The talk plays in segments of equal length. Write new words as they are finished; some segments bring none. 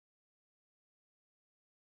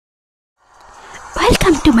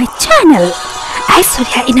Welcome to my channel,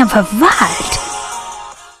 Aishwarya in our world.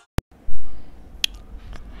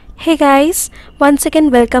 Hey guys, once again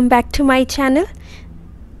welcome back to my channel.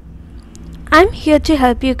 I'm here to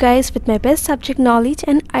help you guys with my best subject knowledge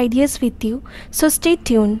and ideas with you, so stay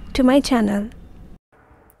tuned to my channel.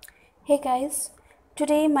 Hey guys,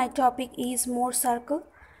 today my topic is Mohr circle.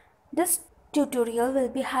 This tutorial will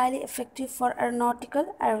be highly effective for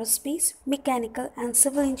aeronautical, aerospace, mechanical and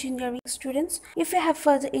civil engineering students. If you have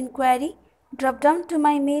further inquiry, drop down to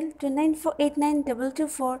my mail to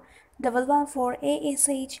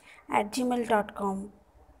 9489224114ash@gmail.com.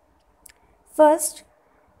 First,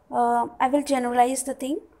 I will generalize the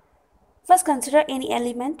thing. First, consider any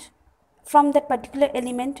element. From that particular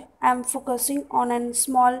element, I am focusing on a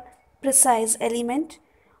small, precise element.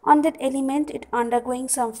 On that element, it undergoing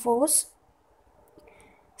some force.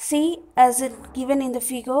 See, as it given in the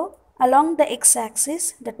figure, along the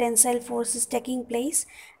x-axis, the tensile force is taking place,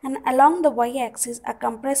 and along the y-axis, a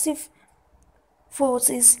compressive force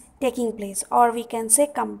is taking place, or we can say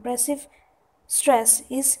compressive stress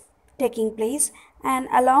is taking place, and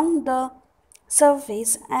along the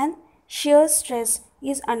surface, and shear stress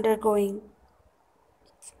is undergoing.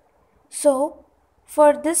 So,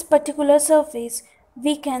 for this particular surface,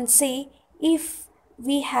 we can say if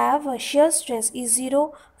we have a shear stress is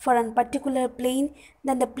 0 for a particular plane,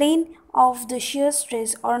 then the plane of the shear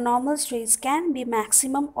stress or normal stress can be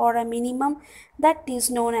maximum or a minimum. That is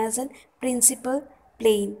known as a principal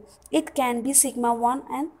plane. It can be sigma 1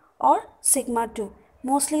 and or sigma 2.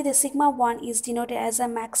 Mostly the sigma 1 is denoted as a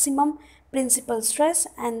maximum principal stress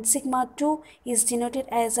and sigma 2 is denoted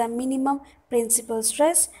as a minimum principal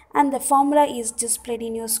stress, and the formula is displayed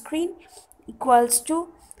in your screen. Equals to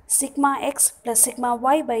sigma x plus sigma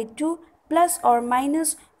y by 2 plus or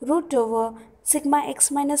minus root over sigma x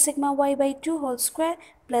minus sigma y by 2 whole square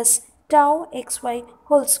plus tau xy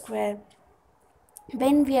whole square.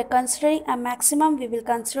 When we are considering a maximum, we will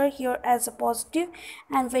consider here as a positive,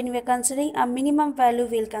 and when we are considering a minimum value,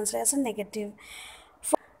 we will consider as a negative.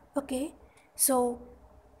 Okay, so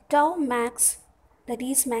tau max, that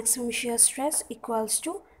is maximum shear stress, equals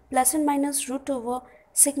to plus and minus root over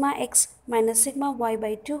sigma x minus sigma y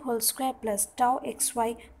by 2 whole square plus tau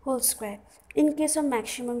xy whole square. In case of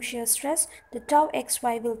maximum shear stress, the tau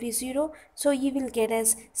xy will be 0, so you will get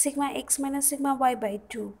as sigma x minus sigma y by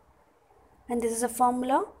 2. And this is a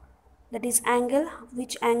formula, that is angle,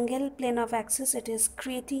 which angle plane of axis it is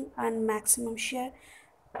creating a maximum shear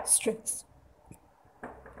stress.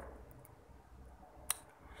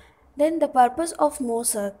 Then the purpose of Mohr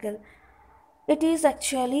circle, it is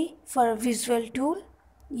actually for a visual tool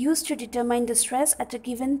used to determine the stress at a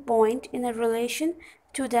given point in a relation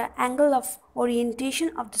to the angle of orientation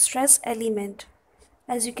of the stress element.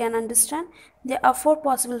 As you can understand, there are 4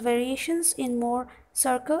 possible variations in Mohr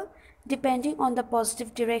circle depending on the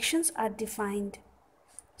positive directions are defined.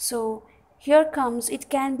 So here comes, it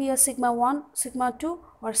can be a sigma 1, sigma 2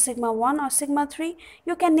 or sigma 1 or sigma 3.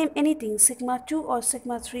 You can name anything, sigma 2 or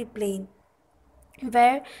sigma 3 plane,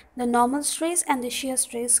 where the normal stress and the shear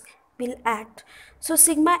stress will act. So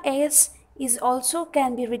sigma s is also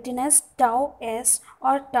can be written as tau s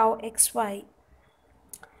or tau xy.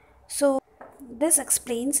 So this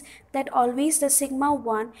explains that always the sigma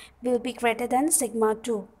 1 will be greater than sigma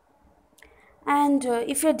 2. And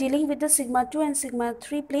if you're dealing with the sigma 2 and sigma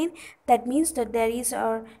 3 plane, that means that there is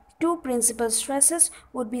two principal stresses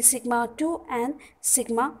would be sigma 2 and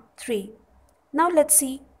sigma 3. Now let's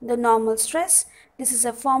see the normal stress. This is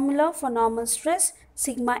a formula for normal stress.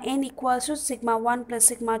 Sigma n equals to sigma 1 plus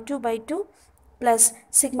sigma 2 by 2 plus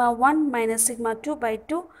sigma 1 minus sigma 2 by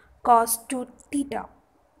 2 cos 2 theta.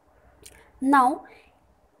 Now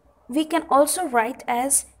we can also write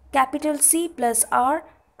as capital C plus R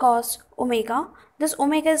cos omega. This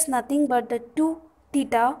omega is nothing but the 2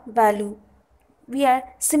 theta value. We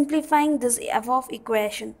are simplifying this above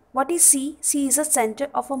equation. What is C? C is the center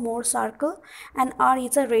of a Mohr circle and R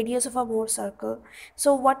is the radius of a Mohr circle.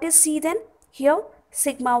 So what is C then? Here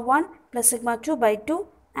sigma 1 plus sigma 2 by 2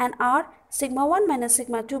 and R sigma 1 minus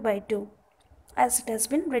sigma 2 by 2, as it has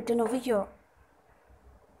been written over here.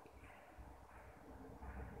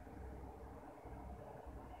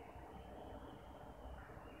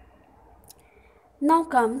 Now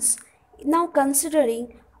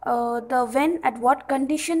considering the when at what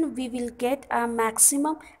condition we will get a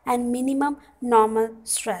maximum and minimum normal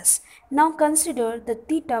stress. Now consider the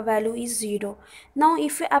theta value is 0. Now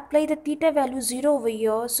if we apply the theta value 0 over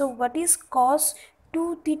here, so what is cos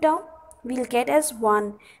 2 theta? We will get as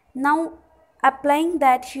 1. Now applying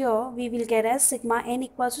that here, we will get as sigma n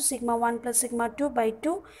equals to sigma 1 plus sigma 2 by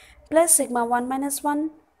 2 plus sigma 1 minus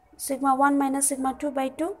 1 sigma 1 minus sigma 2 by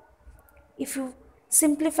 2. If you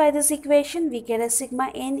simplify this equation, we get a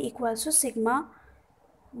sigma n equals to sigma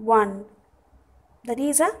 1. That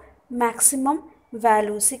is a maximum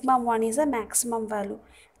value. Sigma 1 is a maximum value.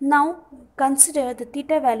 Now consider the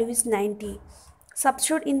theta value is 90.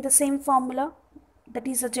 Substitute in the same formula, that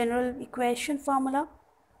is a general equation formula.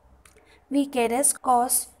 We get as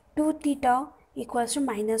cos 2 theta equals to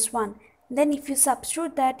minus 1. Then if you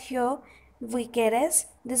substitute that here, we get as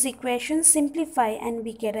this equation simplify and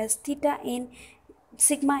we get as theta n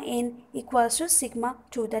sigma n equals to sigma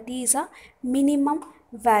 2. That is a minimum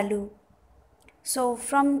value. So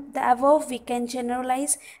from the above we can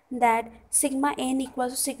generalize that sigma n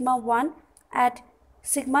equals to sigma 1 at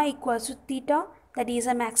sigma equals to theta, that is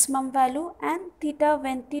a maximum value, and theta,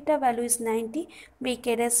 when theta value is 90, we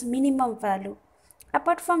get as minimum value.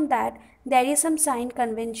 Apart from that, there is some sign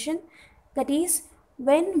convention, that is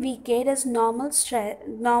when we get as normal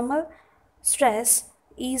stress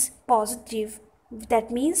is positive,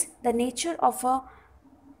 that means the nature of a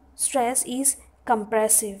stress is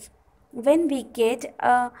compressive. When we get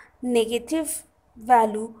a negative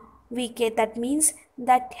value, we get, that means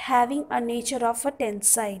that having a nature of a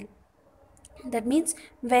tensile. That means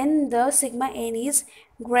when the sigma n is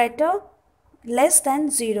greater less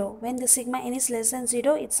than 0, when the sigma n is less than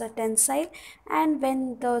 0, it's a tensile, and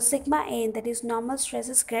when the sigma n, that is normal stress,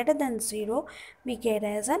 is greater than 0, we get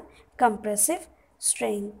as a compressive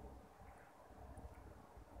strain.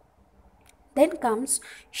 Then comes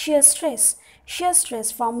shear stress. Shear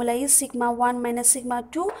stress formula is sigma 1 minus sigma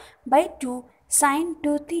 2 by 2 sine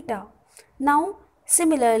 2 theta. Now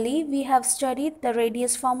similarly we have studied the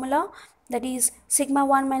radius formula, that is sigma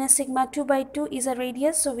 1 minus sigma 2 by 2 is a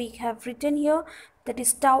radius, so we have written here that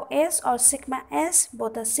is tau s or sigma s,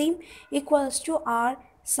 both are same, equals to r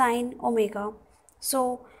sine omega.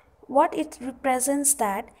 So what it represents,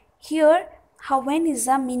 that here how when is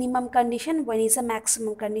a minimum condition, when is a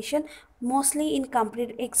maximum condition. Mostly in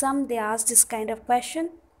competitive exam they ask this kind of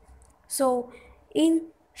question. So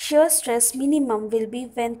in shear stress, minimum will be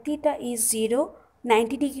when theta is 0,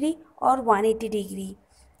 90 degree or 180 degree,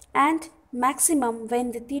 and maximum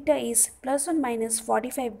when the theta is plus or minus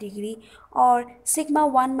 45 degree or sigma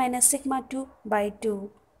 1 minus sigma 2 by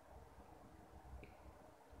 2.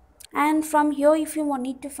 And from here if you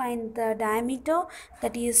need to find the diameter,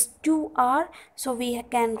 that is 2r, so we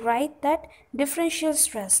can write that differential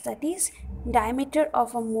stress, that is diameter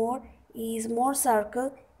of a Mohr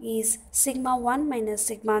circle is sigma 1 minus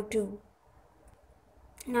sigma 2.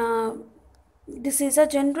 This is a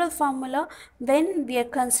general formula when we are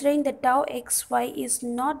considering the tau xy is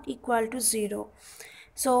not equal to 0.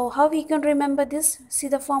 So how we can remember this? See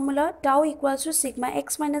the formula, tau equals to sigma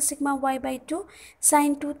x minus sigma y by 2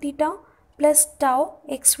 sine 2 theta plus tau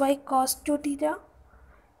xy cos 2 theta.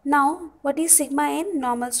 Now what is sigma n?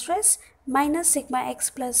 Normal stress, minus sigma x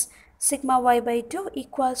plus sigma y by 2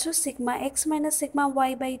 equals to sigma x minus sigma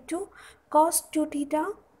y by 2 cos 2 theta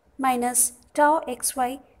minus tau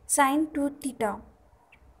xy sine 2 theta.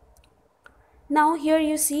 Now here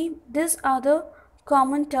you see these are the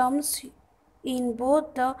common terms in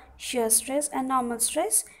both the shear stress and normal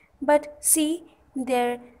stress, but see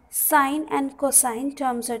their sine and cosine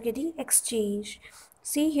terms are getting exchanged.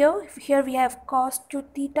 See here we have cos 2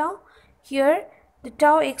 theta, here the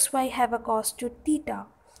tau xy have a cos 2 theta,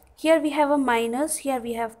 here we have a minus, here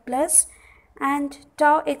we have plus, and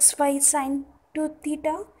tau xy sine 2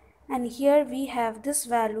 theta, and here we have this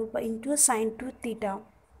value into sine 2 theta.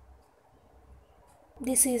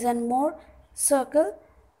 This is a Mohr circle.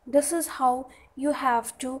 This is how you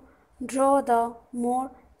have to draw the Mohr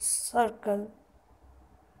circle.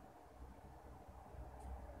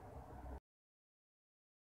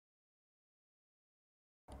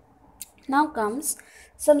 Now comes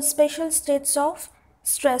some special states of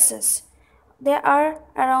stresses. There are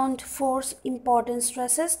around 4 important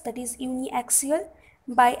stresses, that is uniaxial,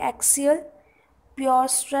 biaxial, pure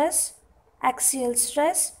stress, axial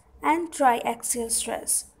stress, and triaxial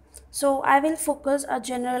stress. So I will focus a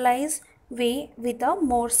generalized way with a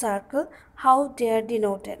Mohr circle, how they are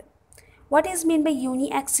denoted. What is meant by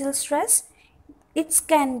uniaxial stress? It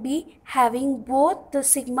can be having both the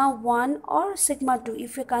sigma 1 or sigma 2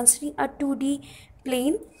 if you're considering a 2D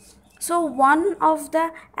plane. So one of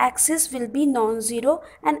the axis will be non-zero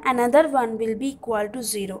and another one will be equal to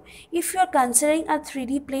 0. If you're considering a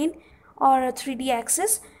 3D plane or a 3D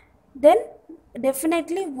axis, then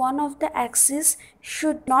definitely one of the axis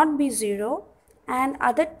should not be 0 and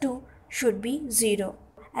other two should be 0.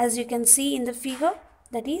 As you can see in the figure,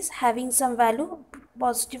 that is having some value,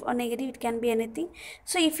 positive or negative, it can be anything.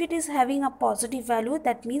 So if it is having a positive value,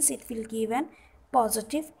 that means it will give an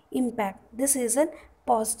positive impact. This is a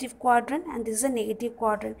positive quadrant and this is a negative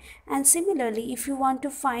quadrant. And similarly, if you want to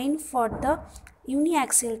find for the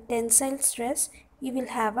uniaxial tensile stress, you will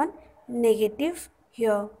have a negative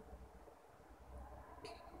here.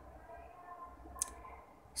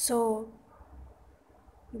 So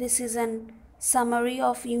this is a summary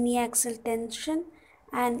of uniaxial tension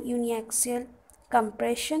and uniaxial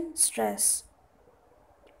compression stress.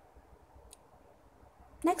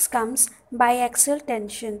 Next comes biaxial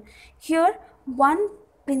tension. Here one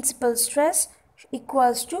principal stress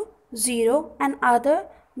equals to 0 and other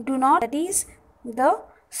do not, that is the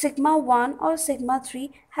sigma 1 or sigma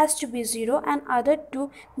 3 has to be 0 and other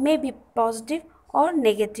two may be positive or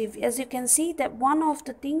negative. As you can see that one of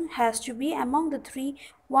the thing has to be among the three,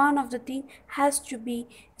 one of the thing has to be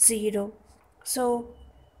 0. So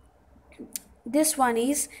this one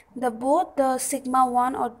is the both the sigma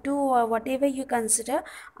 1 or 2 or whatever you consider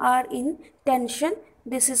are in tension.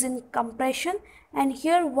 This is in compression, and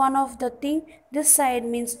here one of the thing, this side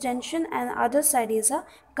means tension and other side is a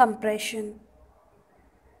compression.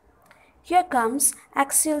 Here comes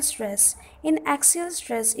axial stress. In axial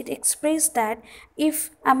stress, it expresses that if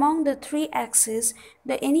among the three axes,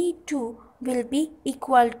 the any two will be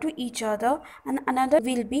equal to each other and another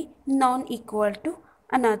will be non-equal to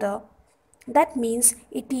another. That means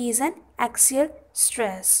it is an axial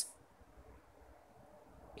stress.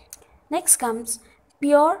 Next comes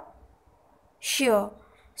pure shear.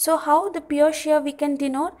 So how the pure shear we can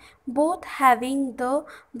denote? Both having the,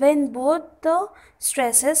 when both the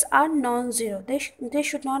stresses are non-zero. They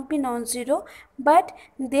should not be non-zero, but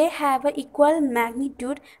they have an equal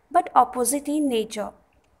magnitude but opposite in nature.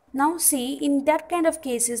 Now see, in that kind of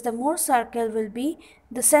cases, the Mohr circle will be,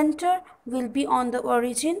 the center will be on the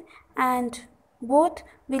origin and both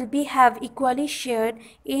will be have equally shared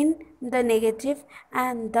in the negative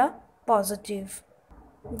and the positive.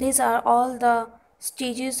 These are all the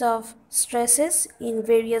stages of stresses in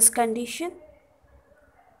various conditions.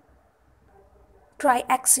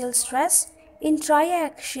 Triaxial stress. In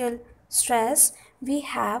triaxial stress, we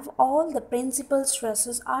have all the principal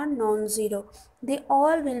stresses are non-zero. They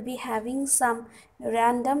all will be having some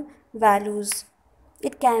random values.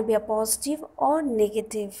 It can be a positive or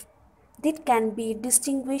negative. It can be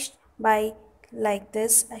distinguished by like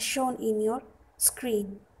this as shown in your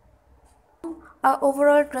screen. Our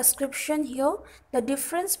overall description here, the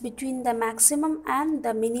difference between the maximum and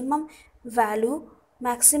the minimum value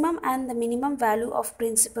of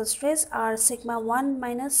principal stress are sigma 1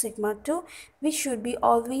 minus sigma 2, which should be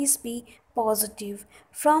always be positive.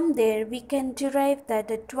 From there we can derive that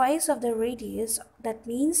the twice of the radius, that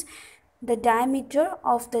means the diameter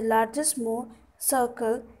of the largest Mohr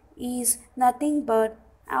circle is nothing but,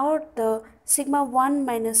 or the sigma 1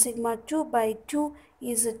 minus sigma 2 by 2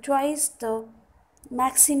 is twice the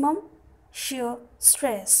maximum shear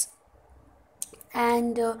stress,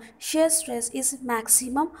 and shear stress is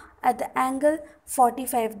maximum at the angle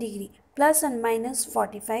 45 degree, plus and minus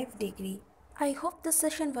 45 degree. I hope this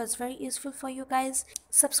session was very useful for you guys.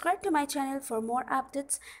 Subscribe to my channel for more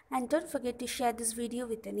updates and don't forget to share this video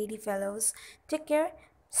with the needy fellows. Take care,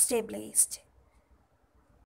 stay blessed.